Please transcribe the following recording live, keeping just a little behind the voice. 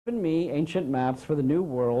given me ancient maps for the new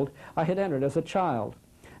world I had entered as a child,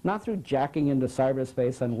 not through jacking into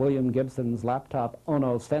cyberspace on William Gibson's laptop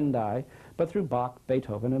Ono Sendai, but through Bach,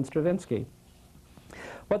 Beethoven, and Stravinsky.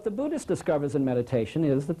 What the Buddhist discovers in meditation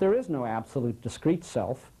is that there is no absolute discrete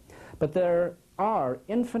self, but there are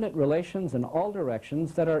infinite relations in all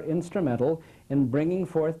directions that are instrumental in bringing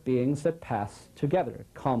forth beings that pass together.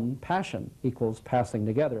 Compassion equals passing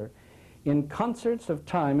together, in concerts of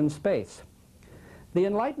time and space. The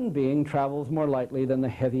enlightened being travels more lightly than the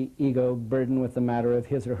heavy ego burdened with the matter of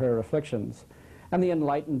his or her afflictions, and the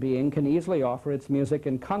enlightened being can easily offer its music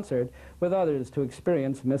in concert with others to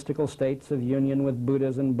experience mystical states of union with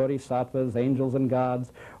Buddhas and Bodhisattvas, angels and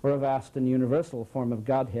gods, or a vast and universal form of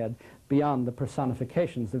Godhead beyond the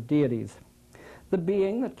personifications of deities. The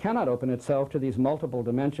being that cannot open itself to these multiple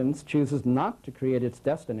dimensions chooses not to create its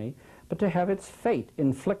destiny, but to have its fate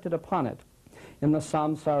inflicted upon it in the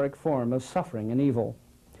samsaric form of suffering and evil.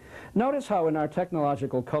 Notice how in our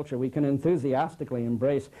technological culture we can enthusiastically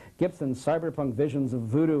embrace Gibson's cyberpunk visions of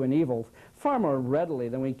voodoo and evil far more readily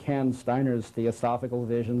than we can Steiner's theosophical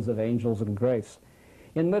visions of angels and grace.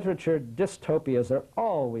 In literature, dystopias are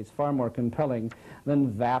always far more compelling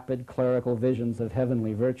than vapid clerical visions of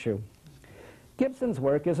heavenly virtue. Gibson's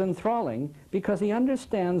work is enthralling because he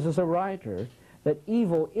understands as a writer that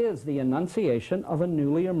evil is the enunciation of a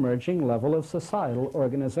newly emerging level of societal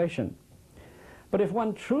organization. But if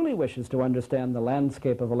one truly wishes to understand the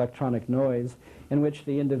landscape of electronic noise in which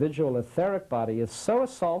the individual etheric body is so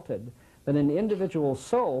assaulted that an individual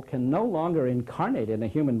soul can no longer incarnate in a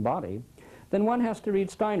human body, then one has to read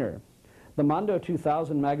Steiner. The Mondo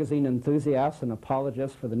 2000 magazine enthusiast and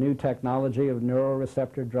apologist for the new technology of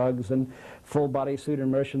neuroreceptor drugs and full-body suit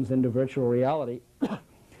immersions into virtual reality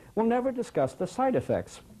will never discuss the side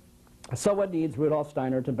effects. So what needs Rudolf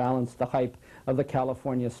Steiner to balance the hype of the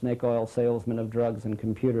California snake oil salesman of drugs and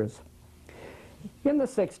computers? In the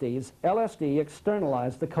 60s, LSD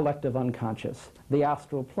externalized the collective unconscious, the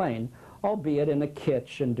astral plane, albeit in a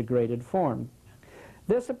kitsch and degraded form.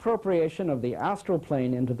 This appropriation of the astral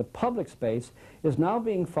plane into the public space is now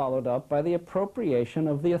being followed up by the appropriation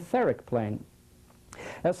of the etheric plane.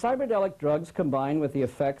 As cyberdelic drugs combine with the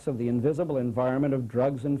effects of the invisible environment of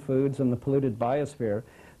drugs and foods in the polluted biosphere,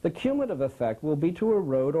 the cumulative effect will be to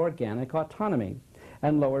erode organic autonomy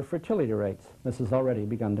and lower fertility rates. This has already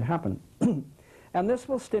begun to happen. And this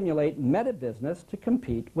will stimulate meta-business to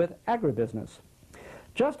compete with agribusiness.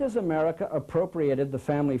 Just as America appropriated the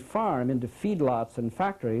family farm into feedlots and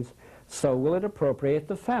factories, so will it appropriate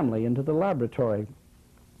the family into the laboratory.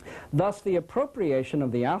 Thus, the appropriation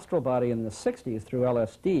of the astral body in the 60s through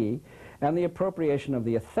LSD and the appropriation of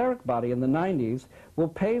the etheric body in the 90s will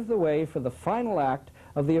pave the way for the final act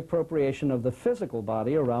of the appropriation of the physical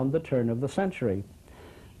body around the turn of the century.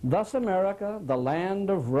 Thus, America, the land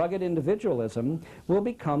of rugged individualism, will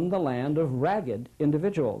become the land of ragged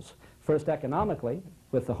individuals, first economically,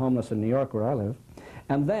 with the homeless in New York where I live,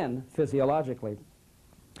 and then physiologically.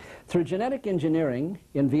 Through genetic engineering,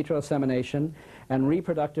 in vitro semination, and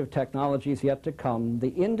reproductive technologies yet to come,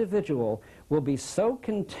 the individual will be so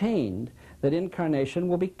contained that incarnation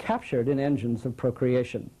will be captured in engines of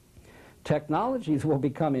procreation. Technologies will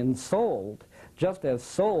become ensouled, just as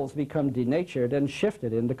souls become denatured and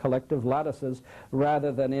shifted into collective lattices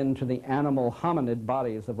rather than into the animal hominid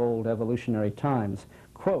bodies of old evolutionary times.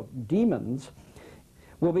 Quote, demons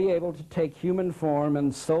will be able to take human form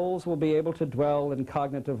and souls will be able to dwell in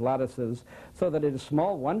cognitive lattices, so that it is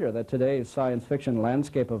small wonder that today's science fiction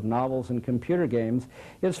landscape of novels and computer games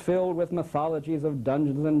is filled with mythologies of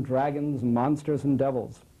dungeons and dragons, monsters and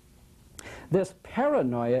devils. This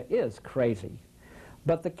paranoia is crazy,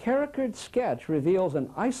 but the caricatured sketch reveals an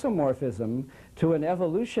isomorphism to an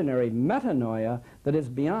evolutionary metanoia that is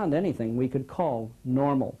beyond anything we could call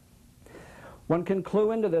normal. One can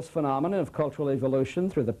clue into this phenomenon of cultural evolution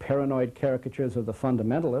through the paranoid caricatures of the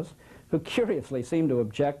fundamentalists, who curiously seem to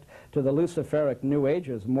object to the Luciferic New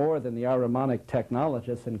Agers more than the Ahrimanic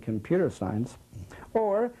technologists in computer science.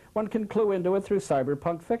 Or one can clue into it through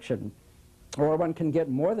cyberpunk fiction. Or one can get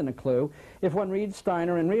more than a clue if one reads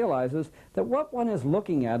Steiner and realizes that what one is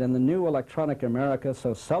looking at in the new electronic America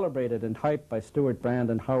so celebrated and hyped by Stuart Brand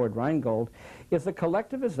and Howard Rheingold is the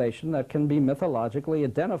collectivization that can be mythologically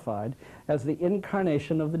identified as the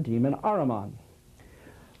incarnation of the demon Ahriman.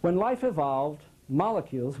 When life evolved,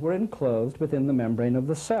 molecules were enclosed within the membrane of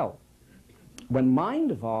the cell. When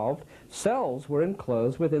mind evolved, cells were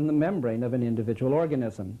enclosed within the membrane of an individual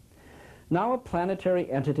organism. Now a planetary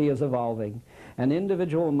entity is evolving, and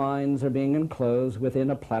individual minds are being enclosed within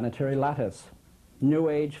a planetary lattice. New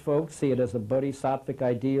Age folks see it as a bodhisattvic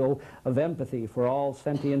ideal of empathy for all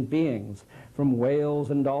sentient beings, from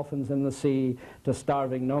whales and dolphins in the sea to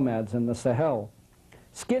starving nomads in the Sahel.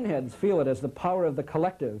 Skinheads feel it as the power of the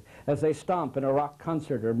collective as they stomp in a rock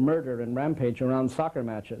concert or murder and rampage around soccer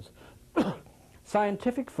matches.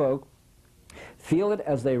 Scientific folk feel it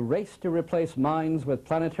as they race to replace minds with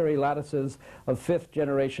planetary lattices of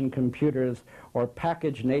fifth-generation computers or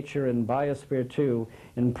package nature in Biosphere 2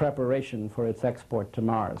 in preparation for its export to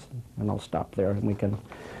Mars. And I'll stop there and we can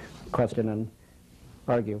question and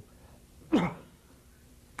argue.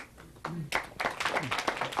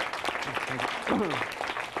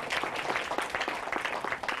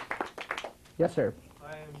 Yes, sir.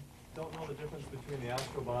 I don't know the difference between the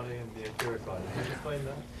astral body and the etheric body. Can you explain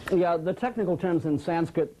that? Yeah, the technical terms in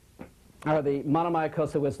Sanskrit are the Manomaya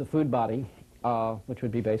Kosa was the food body, which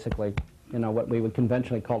would be basically, you know, what we would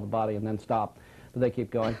conventionally call the body and then stop, but they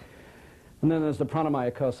keep going. And then there's the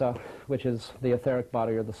Pranamaya Kosa, which is the etheric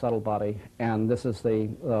body or the subtle body, and this is the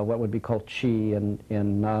what would be called Qi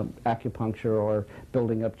in acupuncture or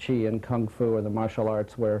building up Qi in Kung Fu or the martial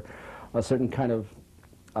arts, where a certain kind of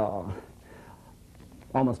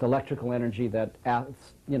almost electrical energy that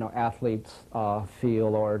athletes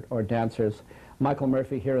feel or dancers. Michael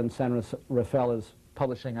Murphy here in San Rafael is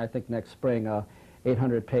publishing, I think next spring, a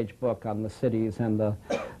 800-page book on the cities and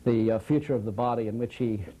the future of the body, in which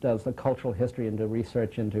he does the cultural history into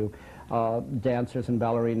research into dancers and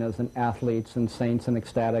ballerinas and athletes and saints and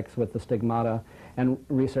ecstatics with the stigmata, and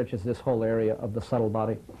researches this whole area of the subtle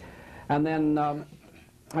body. And then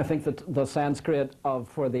I think that the Sanskrit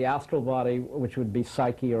for the astral body, which would be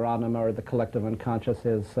psyche or anima or the collective unconscious,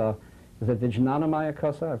 is it Vijnanamaya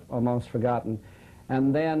Kosa? I've almost forgotten.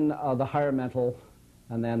 And then the higher mental,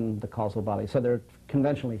 and then the causal body. So there are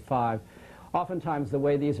conventionally 5. Oftentimes the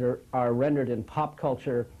way these are rendered in pop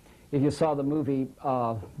culture, if you saw the movie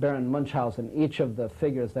Baron Munchausen, each of the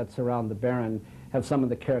figures that surround the Baron have some of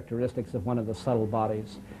the characteristics of one of the subtle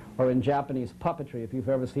bodies. Or in Japanese puppetry, if you've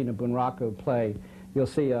ever seen a bunraku play, you'll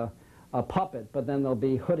see a puppet, but then there'll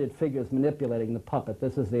be hooded figures manipulating the puppet.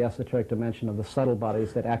 This is the esoteric dimension of the subtle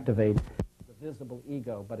bodies that activate the visible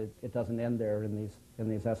ego, but it doesn't end there in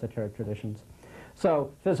these esoteric traditions.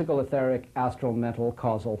 So physical, etheric, astral, mental,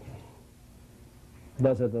 causal.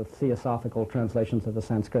 Those are the theosophical translations of the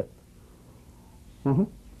Sanskrit. Mm-hmm.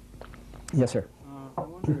 Yes, sir. I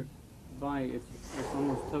wonder if by its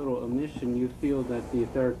almost total omission you feel that the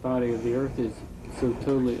etheric body of the earth is so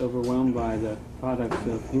totally overwhelmed by the products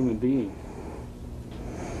of human beings.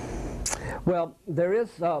 Well, there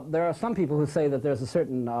are some people who say that there's a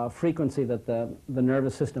certain frequency that the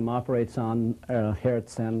nervous system operates on,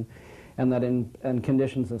 hertz, and that in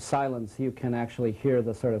conditions of silence you can actually hear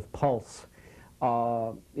the sort of pulse.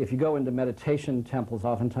 If you go into meditation temples,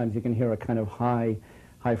 oftentimes you can hear a kind of high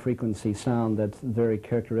frequency sound that's very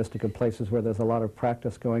characteristic of places where there's a lot of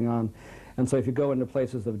practice going on. And so if you go into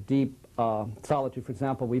places of deep solitude, for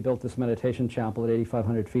example, we built this meditation chapel at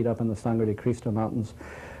 8,500 feet up in the Sangre de Cristo Mountains.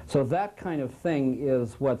 So that kind of thing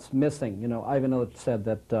is what's missing. You know, Ivan Illich said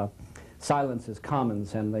that silence is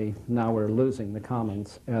commons, and now we're losing the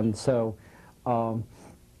commons. And so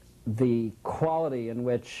the quality in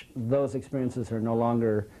which those experiences are no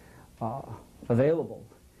longer available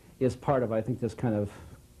is part of, I think, this kind of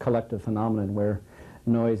collective phenomenon where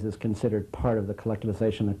noise is considered part of the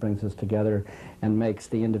collectivization that brings us together and makes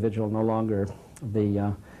the individual no longer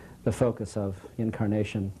the focus of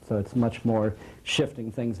incarnation. So it's much more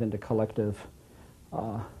shifting things into collective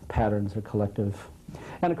patterns or collective.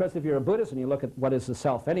 And of course, if you're a Buddhist and you look at what is the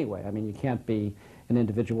self anyway, I mean, you can't be an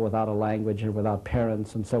individual without a language or without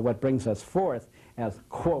parents. And so what brings us forth as,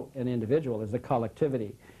 quote, an individual is the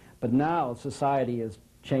collectivity. But now society is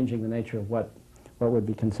changing the nature of what would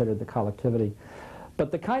be considered the collectivity.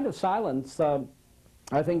 But the kind of silence,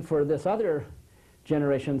 I think for this other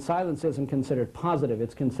generation, silence isn't considered positive.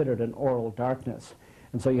 It's considered an oral darkness.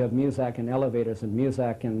 And so you have music in elevators and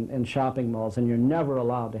music in shopping malls, and you're never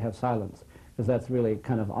allowed to have silence, because that's really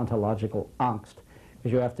kind of ontological angst,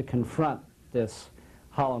 because you have to confront this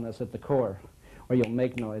hollowness at the core, or you'll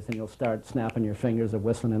make noise and you'll start snapping your fingers or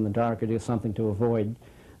whistling in the dark or do something to avoid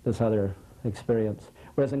this other experience.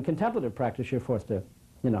 Whereas in contemplative practice, you're forced to,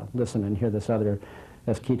 you know, listen and hear this other,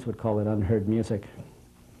 as Keats would call it, unheard music.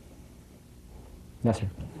 Yes, sir?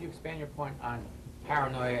 Could you expand your point on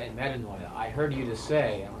paranoia and metanoia? I heard you just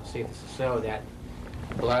say, I want to see if this is so, that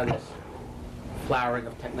a lot of this flowering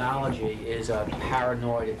of technology is a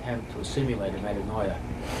paranoid attempt to simulate a metanoia.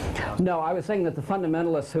 No, I was saying that the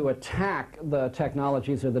fundamentalists who attack the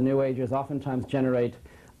technologies or the New Agers oftentimes generate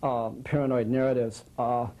paranoid narratives,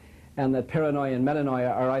 and that paranoia and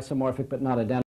metanoia are isomorphic but not identical.